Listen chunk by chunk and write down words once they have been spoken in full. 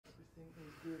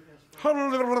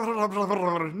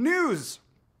News.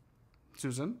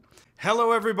 Susan.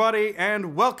 Hello, everybody,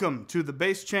 and welcome to the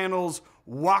Base Channel's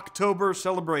Wahctober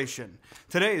celebration.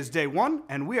 Today is day one,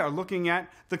 and we are looking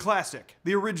at the classic,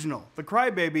 the original, the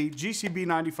Crybaby GCB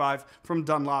 95 from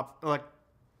Dunlop.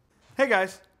 Hey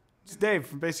guys, it's Dave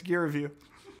from Basic Gear Review.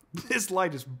 This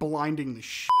light is blinding the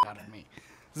shit out of me.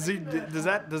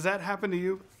 Does that happen to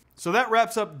you? So that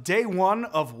wraps up day one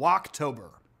of Wahctober.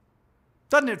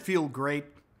 Doesn't it feel great?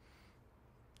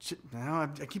 Now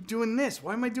I keep doing this.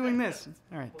 Why am I doing this?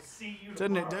 All right. We'll see you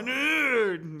Doesn't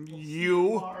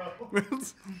tomorrow.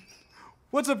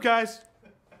 What's up, guys?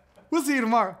 We'll see you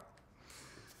tomorrow.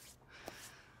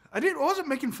 I wasn't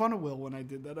making fun of Will when I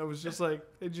did that. I was just like,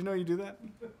 hey, did you know you do that?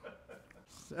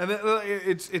 And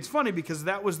it's funny because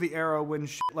that was the era when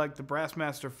shit like the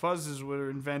Brassmaster fuzzes were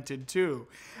invented too.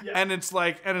 Yeah. And it's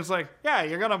like, yeah,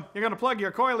 you're gonna plug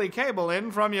your coily cable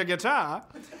in from your guitar,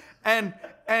 and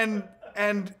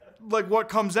like what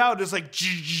comes out is like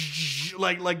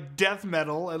death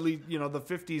metal, at least, you know, the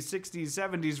 50s, 60s,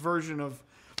 70s version of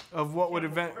what would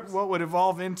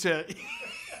evolve into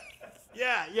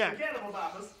yeah. The Cannibal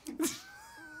Bombers.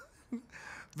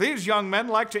 These young men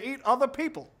like to eat other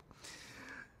people.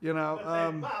 You know,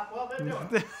 while they're doing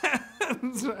it.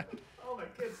 All the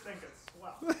kids think it's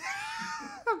swell.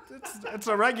 it's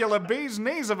a regular bee's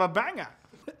knees of a banger.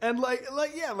 And like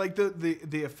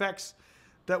the effects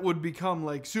that would become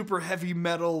like super heavy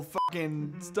metal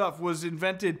fucking stuff was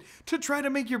invented to try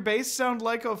to make your bass sound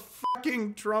like a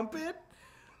fucking trumpet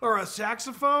or a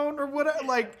saxophone or whatever.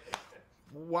 Like,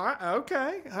 why?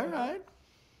 Okay, all right.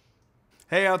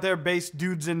 Hey out there, bass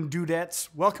dudes and dudettes,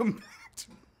 welcome back.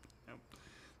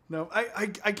 No, I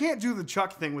can't do the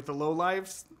Chuck thing with the low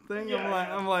lives thing. Yeah,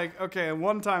 I'm like, okay,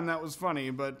 one time that was funny,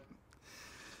 but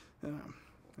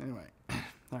anyway, all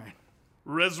right.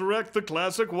 Resurrect the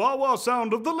classic wah-wah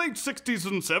sound of the late 60s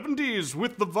and 70s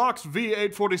with the Vox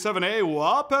V847A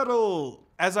wah pedal.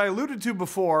 As I alluded to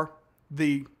before,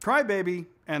 the Crybaby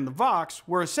and the Vox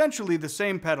were essentially the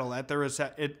same pedal at their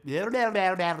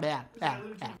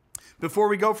Before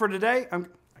we go for today, I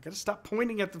gotta stop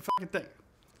pointing at the fucking thing.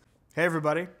 Hey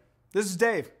everybody, this is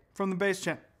Dave from the Bass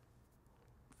Channel.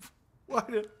 What?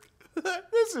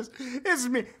 This is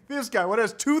me. This guy, what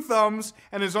has two thumbs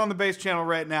and is on the Bass Channel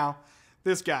right now.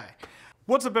 This guy.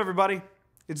 What's up, everybody?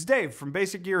 It's Dave from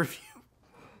Basic Gear Review.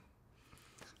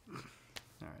 All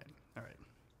right.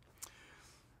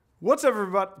 What's up,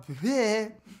 everybody?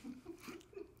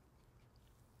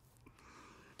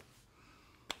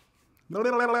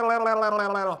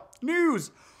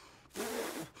 News.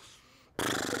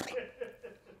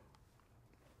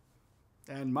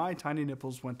 And my tiny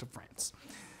nipples went to France.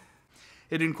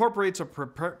 It incorporates a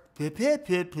fuck.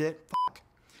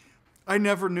 I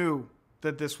never knew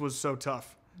that this was so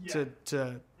tough to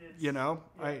you know.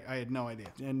 I had no idea.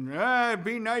 And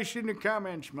be nice in the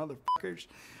comments, motherfuckers.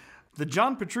 The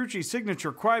John Petrucci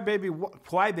signature Crybaby.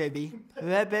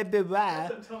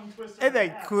 That's a tongue twister. And they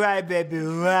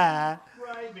Crybaby.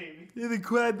 Crybaby. The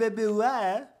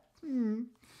Crybaby.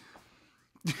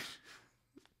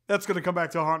 That's going to come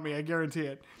back to haunt me, I guarantee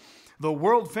it. The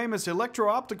world-famous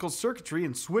electro-optical circuitry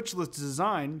and switchless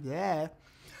design. Yeah.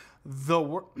 The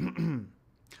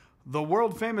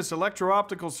world-famous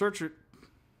electro-optical circuitry.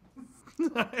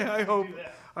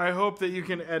 I hope that you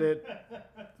can edit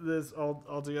this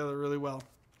all together really well.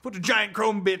 Put a giant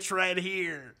chrome bitch right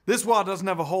here. This wah doesn't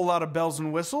have a whole lot of bells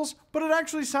and whistles, but it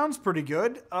actually sounds pretty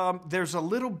good. There's a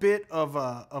little bit of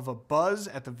a buzz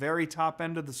at the very top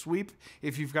end of the sweep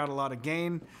if you've got a lot of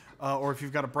gain, or if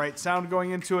you've got a bright sound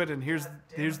going into it. And here's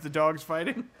the dogs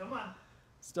fighting. Come on.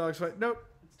 It's dogs fighting. Nope.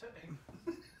 It's time.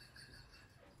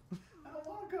 I don't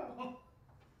want to go.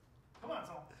 Come on,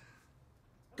 Saul.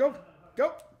 Go.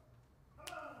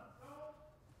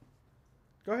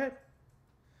 Go ahead.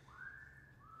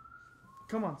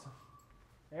 Come on, son.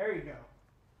 There you go.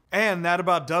 And that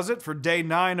about does it for day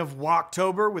 9 of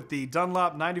Wahctober with the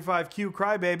Dunlop 95Q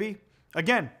Crybaby.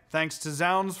 Again, thanks to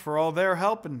Zounds for all their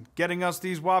help in getting us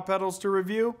these wah pedals to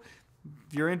review.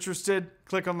 If you're interested,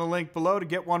 click on the link below to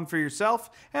get one for yourself.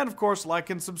 And of course, like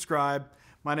and subscribe.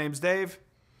 My name's Dave.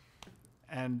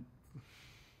 And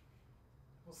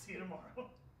we'll see you tomorrow.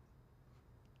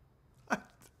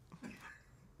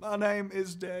 My name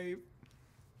is Dave.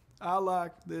 I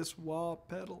like this wah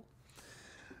pedal.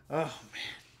 Oh, man.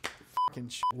 Fucking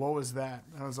shit. What was that?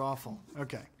 That was awful.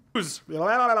 Okay.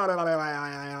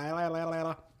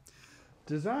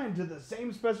 Designed to the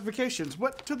same specifications.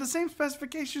 What? To the same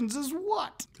specifications as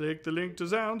what? Click the link to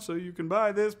Zound so you can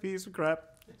buy this piece of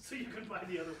crap. So you can buy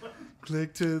the other one.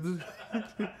 Click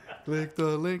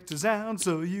the link to Zound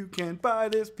so you can buy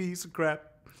this piece of crap.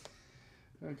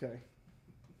 Okay.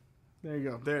 There you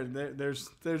go. There's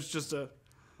just a...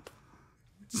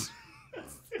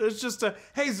 There's just a...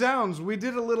 Hey, Zounds, we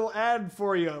did a little ad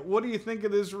for you. What do you think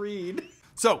of this read?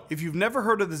 So, if you've never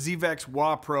heard of the ZVEX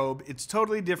Wah probe, it's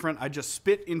totally different. I just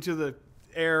spit into the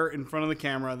air in front of the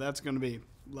camera. That's going to be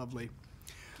lovely.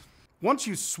 Once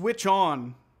you switch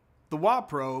on the Wah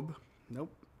probe...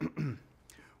 Nope.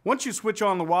 Once you switch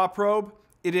on the Wah probe,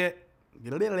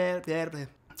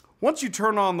 once you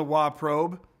turn on the Wah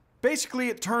probe, basically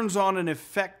it turns on an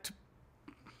effect...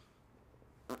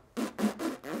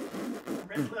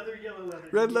 Red leather, yellow leather.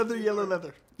 Red leather, yellow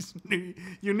leather.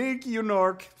 Unique,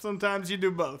 Unork. Sometimes you do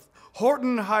both.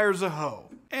 Horton hires a hoe.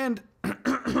 And...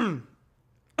 I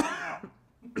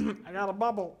got a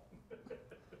bubble.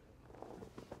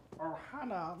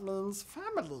 Ohana means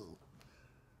family.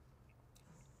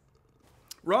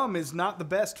 Rum is not the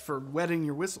best for wetting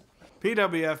your whistle.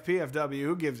 PWF, PFW,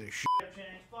 who gives a shit?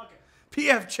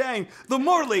 PF Chang, the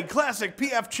Morley classic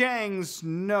PF Changs.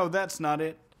 No, that's not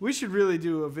it. We should really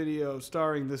do a video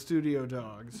starring the studio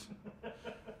dogs.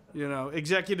 You know,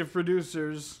 executive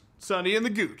producers, Sonny and the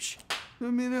Gooch. You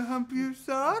want me to hump your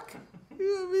sock?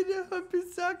 You want me to hump your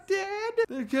sock,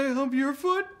 Dad? Can I hump your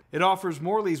foot? It offers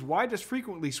Morley's widest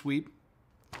frequently sweep.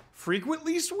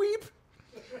 Frequently sweep?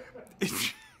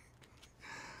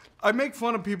 I make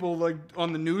fun of people like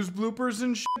on the news bloopers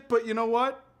and shit, but you know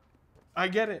what? I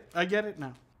get it. I get it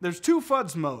now. There's two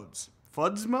FUDS modes.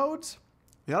 FUDS modes?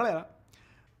 Yeah.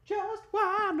 Just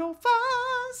why no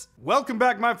fuzz. Welcome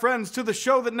back, my friends, to the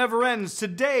show that never ends.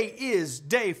 Today is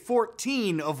day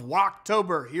 14 of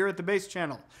Wahctober here at the Base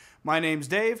Channel. My name's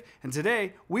Dave, and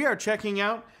today we are checking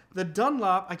out the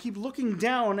Dunlop. I keep looking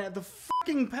down at the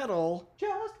fucking pedal.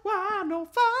 Just why no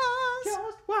fuzz.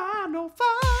 Just why no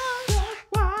fuzz. Just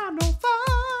why no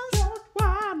fuzz. Just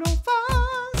why no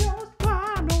fuzz. Just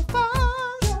why no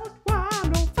fuzz. Just why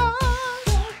no fuzz.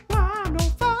 Just why no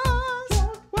fuzz.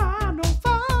 Just why no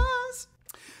fuzz.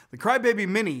 The Crybaby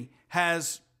Mini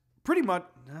has pretty much...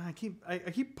 I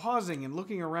keep pausing and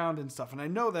looking around and stuff, and I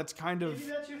know that's kind of...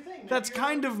 Maybe that's your thing. That's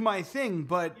kind of my thing,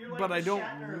 but like I don't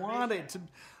Shatner of want Base it to...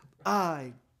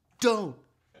 I don't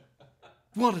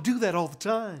want to do that all the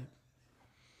time.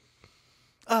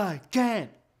 I can't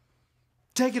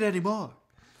take it anymore.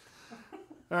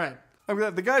 All right. I'm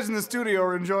glad the guys in the studio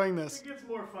are enjoying this. It gets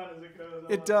more fun as it goes.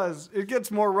 It does. It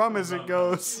gets more rum as it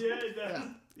goes. Yeah, it does.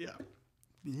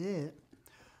 Yeah.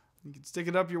 You can stick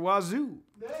it up your wazoo.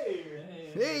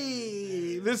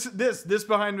 Hey. This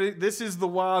behind me, this is the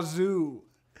wazoo.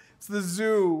 It's the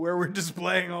zoo where we're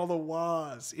displaying all the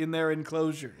wahs in their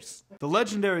enclosures. The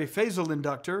legendary phasal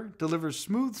inductor delivers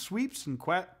smooth sweeps and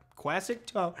quasic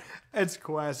tone. It's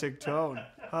quasic tone.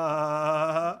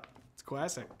 It's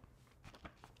classic.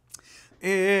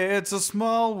 It's a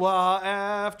small wah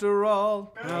after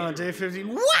all. Day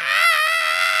 15. Wahctober!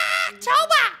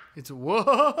 It's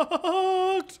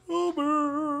Wahctober.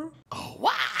 Oh,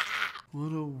 wow!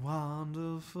 What a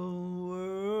wonderful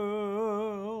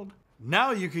world.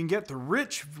 Now you can get the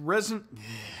rich resin...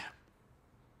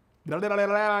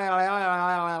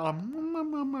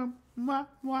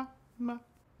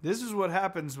 This is what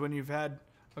happens when you've had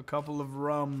a couple of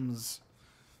rums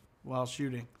while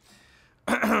shooting.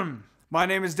 My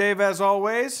name is Dave, as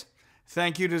always.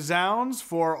 Thank you to Zounds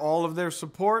for all of their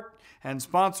support and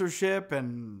sponsorship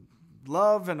and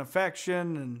love and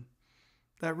affection and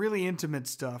that really intimate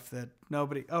stuff that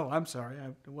nobody... Oh, I'm sorry.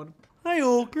 Hi,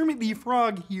 old Kermit the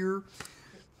Frog here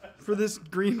for this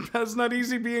green... That's not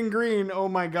easy being green. Oh,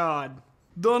 my God.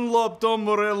 Dunlop Tom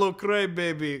Morello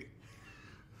Crybaby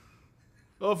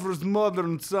offers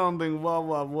modern-sounding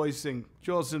wah-wah voicing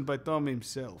chosen by Tom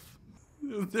himself.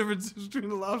 The difference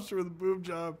between a lobster with a boob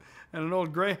job and an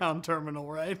old Greyhound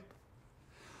terminal, right?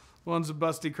 One's a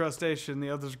busty crustacean,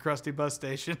 the other's a crusty bus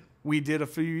station. We did a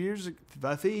few years ago.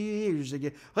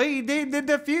 We did it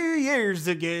a few years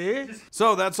ago.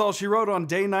 So that's all she wrote on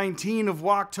day 19 of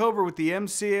Wahctober with the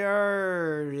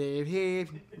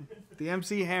the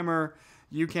MC Hammer.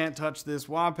 You can't touch this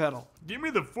wah pedal. Give me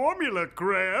the formula,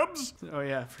 crabs. Oh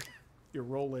yeah, you're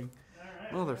rolling.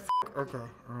 All right. Motherfucker. Okay,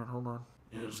 all right, hold on.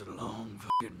 It was a long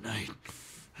fucking night.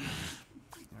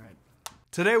 All right.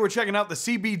 Today we're checking out the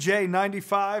CBJ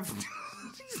 95.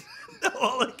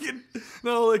 all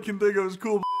I can think of is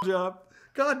cool job.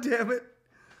 God damn it.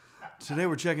 Today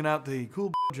we're checking out the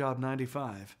cool job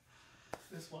 95.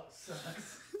 This one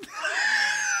sucks.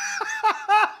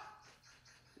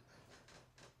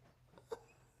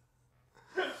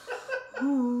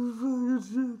 Oh,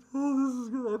 shit. Oh, this is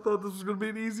good. I thought this was going to be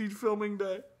an easy filming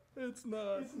day. It's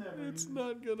not. It's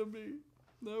not going to be.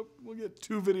 Nope. We'll get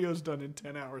 2 videos done in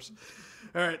 10 hours.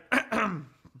 All right.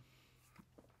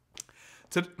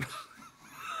 Shit.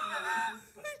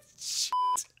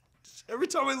 Every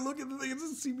time I look at the thing, it's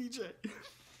a CBJ.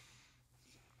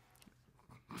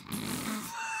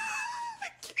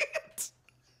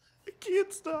 I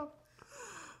can't stop.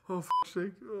 Oh, f***'s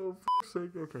sake. Oh, f***'s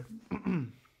sake. Okay.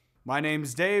 My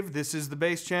name's Dave. This is the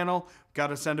Base Channel.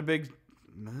 Gotta send a big...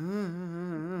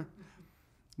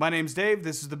 My name's Dave.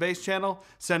 This is the Base Channel.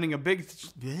 Sending a big...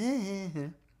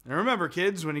 And remember,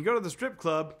 kids, when you go to the strip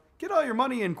club, get all your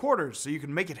money in quarters so you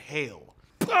can make it hail.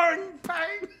 Bang!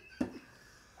 Bang!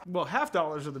 Well, half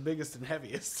dollars are the biggest and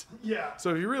heaviest. Yeah.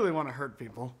 So if you really want to hurt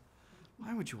people,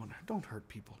 why would you want to? Don't hurt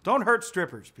people. Don't hurt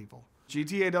strippers, people.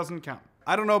 GTA doesn't count.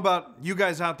 I don't know about you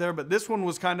guys out there, but this one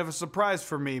was kind of a surprise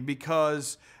for me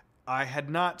because I had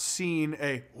not seen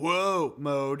a whoa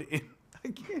mode in... I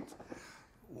can't...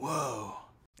 Whoa.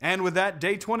 And with that,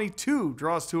 day 22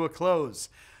 draws to a close.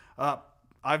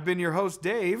 I've been your host,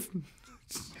 Dave.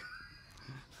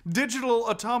 Digital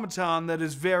automaton that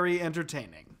is very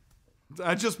entertaining.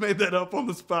 I just made that up on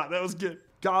the spot. That was good.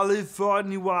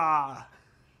 California.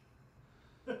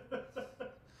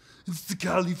 It's the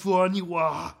California.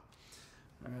 All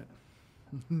right.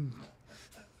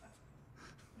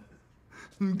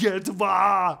 Get to the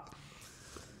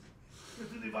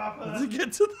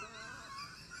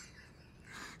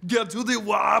Get to the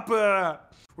Whopper.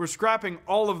 We're scrapping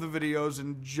all of the videos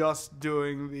and just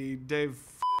doing the Dave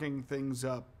f***ing things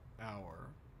up hour.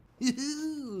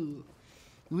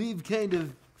 We've kind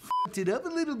of f***ed it up a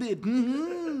little bit.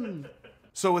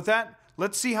 So with that,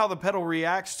 let's see how the pedal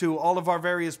reacts to all of our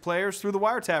various players through the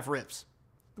wiretap rips.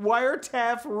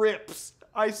 Wiretap rips.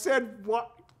 I said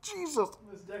what? Jesus.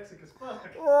 Dyslexic as fuck.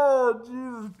 Oh,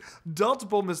 Jesus.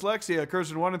 Multiple dyslexia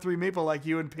occurs in 1 in 3 people like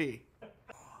you and P.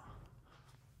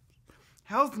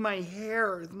 How's my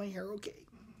hair? Is my hair okay?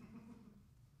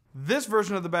 This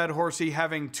version of the Bad Horsey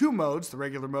having 2 modes, the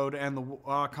regular mode and the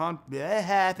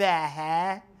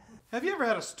Have you ever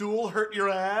had a stool hurt your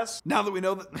ass? Now that we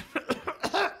know that...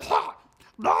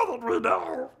 Now that we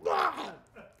know...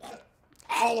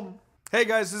 Hey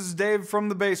guys, this is Dave from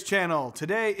the Base Channel.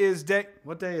 Today is day...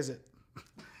 What day is it?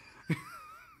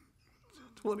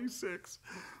 26.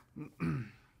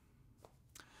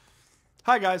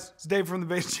 Hi guys, it's Dave from the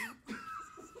Base Channel.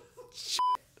 Shit,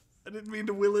 I didn't mean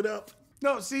to will it up.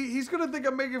 No, see, he's gonna think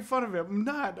I'm making fun of him. I'm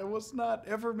not. I was not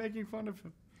ever making fun of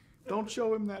him. Don't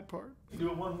show him that part. Do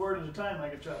it one word at a time, I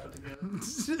can chop it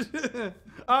together.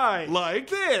 I like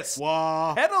this.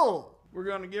 Wah. Pedal. We're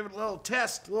gonna give it a little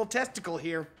test, a little testicle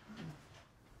here.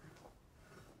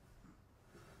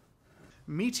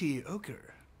 Meaty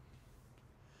ochre.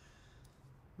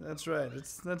 That's right.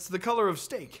 That's the color of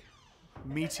steak.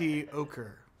 Meaty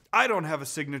ochre. I don't have a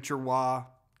signature wah.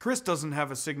 Chris doesn't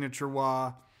have a signature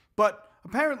wah. But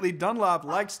apparently Dunlop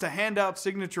likes to hand out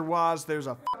signature wahs. There's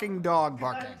a fucking dog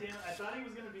barking. God damn it, I thought he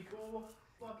was gonna be cool.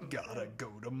 Fucking Gotta go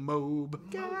to Mobe.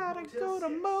 Gotta go to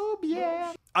Mobe,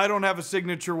 yeah. I don't have a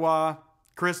signature wah.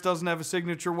 Chris doesn't have a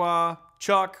signature wah.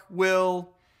 Chuck,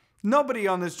 Will, nobody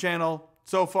on this channel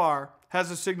so far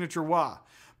has a signature wah.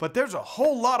 But there's a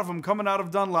whole lot of them coming out of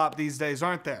Dunlop these days,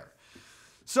 aren't there?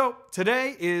 So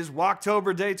today is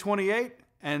Wahctober day 28,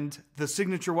 and the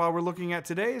signature wah we're looking at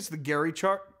today is the Gary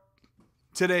chart.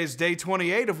 Today's day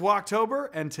 28 of Wahctober,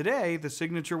 and today the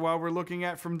signature wah we're looking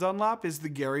at from Dunlop is the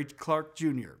Gary Clark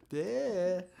Jr.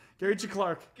 Yeah. Gary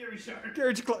Clark. Gary Shark.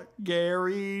 Gary Clark.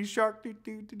 Gary Shark. Do,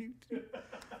 do, do, do.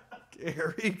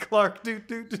 Gary Clark. Do,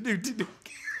 do, do, do, do.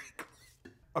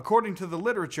 According to the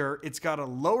literature, it's got a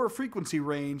lower frequency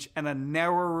range and a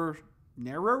narrower.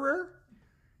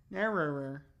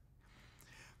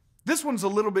 This one's a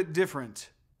little bit different.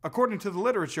 According to the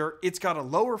literature, it's got a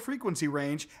lower frequency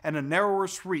range and a narrower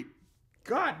sweep.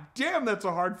 God damn, that's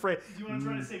a hard phrase. Do you want to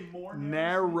try to say more?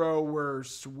 Narrower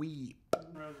sweep.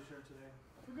 Roses shirt today.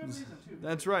 For good reason too.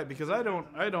 That's right, because I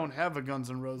don't have a Guns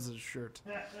N' Roses shirt.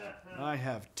 I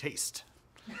have taste.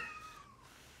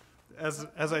 As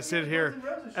I sit here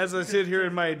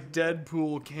in my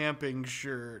Deadpool camp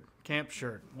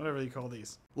shirt, whatever you call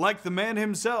these. Like the man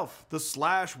himself, the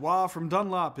Slash Wah from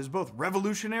Dunlop is both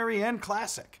revolutionary and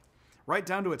classic, right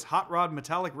down to its hot rod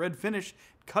metallic red finish,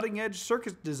 cutting edge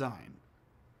circus design.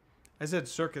 I said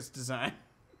circus design.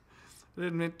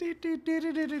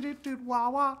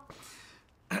 Wah.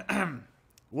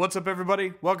 What's up,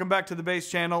 everybody? Welcome back to the Base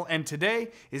Channel, and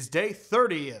today is day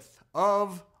 30th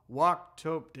of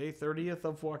Wahctober. Day 30th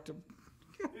of Wahctober.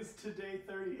 It's today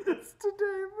 30th. It's today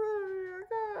 30th.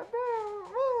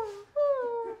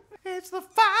 It's the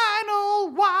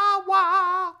final wah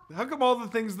wah. How come all the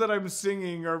things that I'm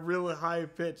singing are really high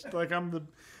pitched? Like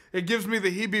it gives me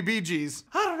the heebie-jeebies.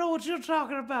 I don't know what you're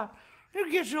talking about.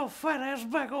 You get your fat ass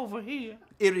back over here.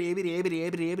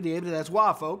 That's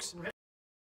why, folks.